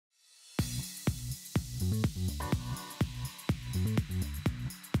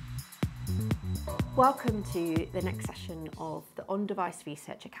Welcome to the next session of the On-Device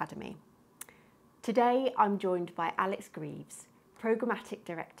Research Academy. Today I'm joined by Alex Grieves, Programmatic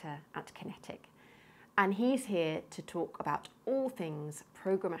Director at Kinetic, and he's here to talk about all things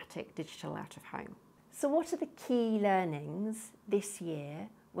programmatic digital out of home. So what are the key learnings this year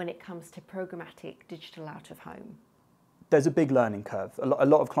when it comes to programmatic digital out of home? There's a big learning curve. A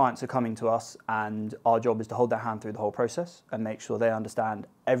lot of clients are coming to us and our job is to hold their hand through the whole process and make sure they understand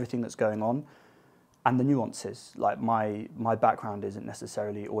everything that's going on and the nuances. Like my background isn't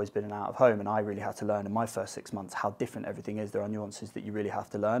necessarily always been in out of home, and I really had to learn in my first 6 months how different everything is. There are nuances that you really have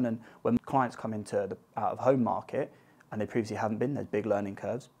to learn, and when clients come into the out of home market and they previously haven't been, there's big learning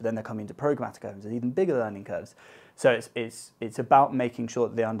curves, but then they're coming into programmatic homes, there's even bigger learning curves. So it's about making sure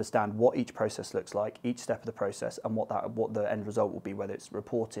that they understand what each process looks like, each step of the process, and what the end result will be, whether it's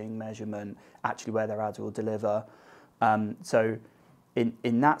reporting, measurement, actually where their ads will deliver. So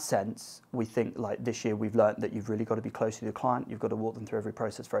in that sense, we think like this year we've learned that you've really got to be close to the client, you've got to walk them through every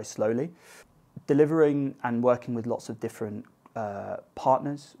process very slowly. Delivering and working with lots of different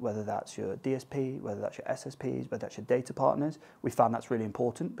partners, whether that's your DSP, whether that's your SSPs, whether that's your data partners, we found that's really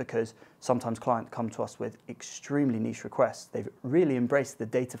important because sometimes clients come to us with extremely niche requests. They've really embraced the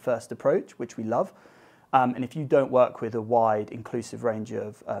data first approach, which we love. And if you don't work with a wide, inclusive range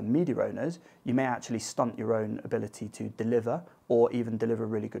of media owners, you may actually stunt your own ability to deliver or even deliver a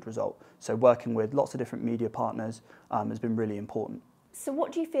really good result. So working with lots of different media partners has been really important. So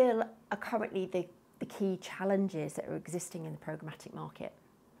what do you feel are currently the key challenges that are existing in the programmatic market?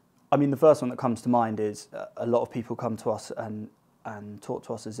 I mean, the first one that comes to mind is a lot of people come to us and talk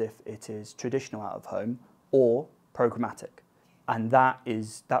to us as if it is traditional out of home or programmatic. And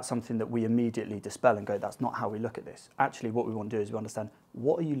that's something that we immediately dispel and go, that's not how we look at this. Actually, what we want to do is we understand,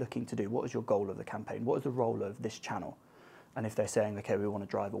 what are you looking to do? What is your goal of the campaign? What is the role of this channel? And if they're saying, okay, we want to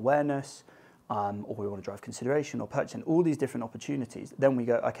drive awareness, or we want to drive consideration or purchasing, all these different opportunities, then we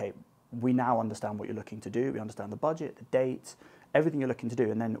go, okay, we now understand what you're looking to do. We understand the budget, the dates, everything you're looking to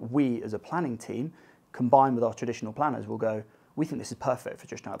do. And then we, as a planning team, combined with our traditional planners, will go, we think this is perfect for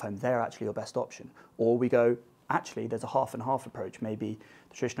traditional out of home. They're actually your best option. Or we go, actually, there's a half and half approach. Maybe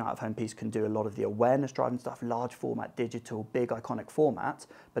the traditional out of home piece can do a lot of the awareness driving stuff, large format, digital, big iconic format,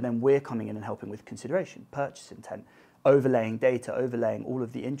 but then we're coming in and helping with consideration, purchase intent, overlaying data, overlaying all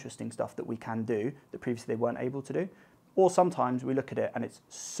of the interesting stuff that we can do that previously they weren't able to do. Or sometimes we look at it and it's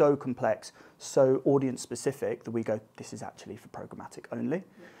so complex, so audience specific that we go, this is actually for programmatic only.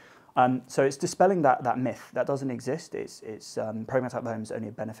 Yeah. So it's dispelling that myth. That doesn't exist. It's programmatic out of home is only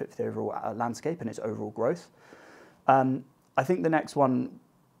a benefit for the overall landscape and its overall growth. I think the next one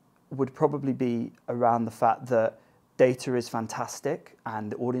would probably be around the fact that data is fantastic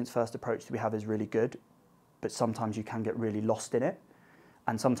and the audience first approach that we have is really good, but sometimes you can get really lost in it.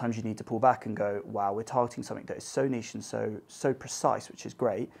 And sometimes you need to pull back and go, wow, we're targeting something that is so niche and so precise, which is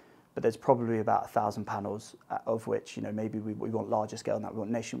great, but there's probably about 1,000 panels of which, maybe we want larger scale than that, we want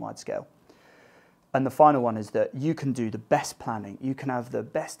nationwide scale. And the final one is that you can do the best planning, you can have the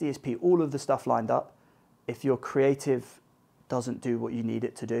best DSP, all of the stuff lined up. If your creative doesn't do what you need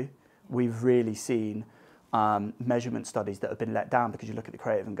it to do, we've really seen measurement studies that have been let down because you look at the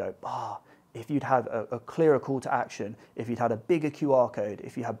creative and go, if you'd had a clearer call to action, if you'd had a bigger QR code,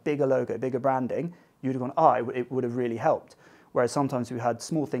 if you had bigger logo, bigger branding, you'd have gone, it would have really helped. Whereas sometimes we've had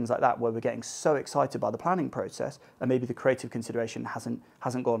small things like that where we're getting so excited by the planning process and maybe the creative consideration hasn't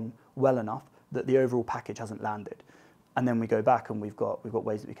gone well enough that the overall package hasn't landed. And then we go back and we've got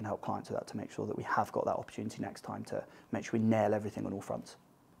ways that we can help clients with that to make sure that we have got that opportunity next time to make sure we nail everything on all fronts.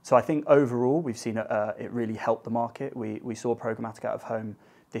 So I think overall we've seen it really help the market. We saw programmatic out of home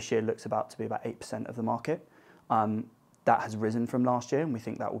this year looks about to be about 8% of the market. That has risen from last year, and we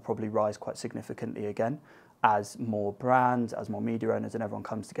think that will probably rise quite significantly again as more brands, as more media owners and everyone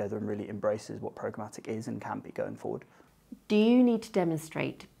comes together and really embraces what programmatic is and can be going forward. Do you need to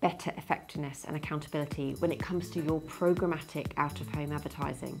demonstrate better effectiveness and accountability when it comes to your programmatic out-of-home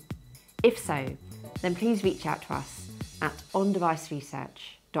advertising? If so, then please reach out to us at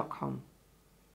ondeviceresearch.com.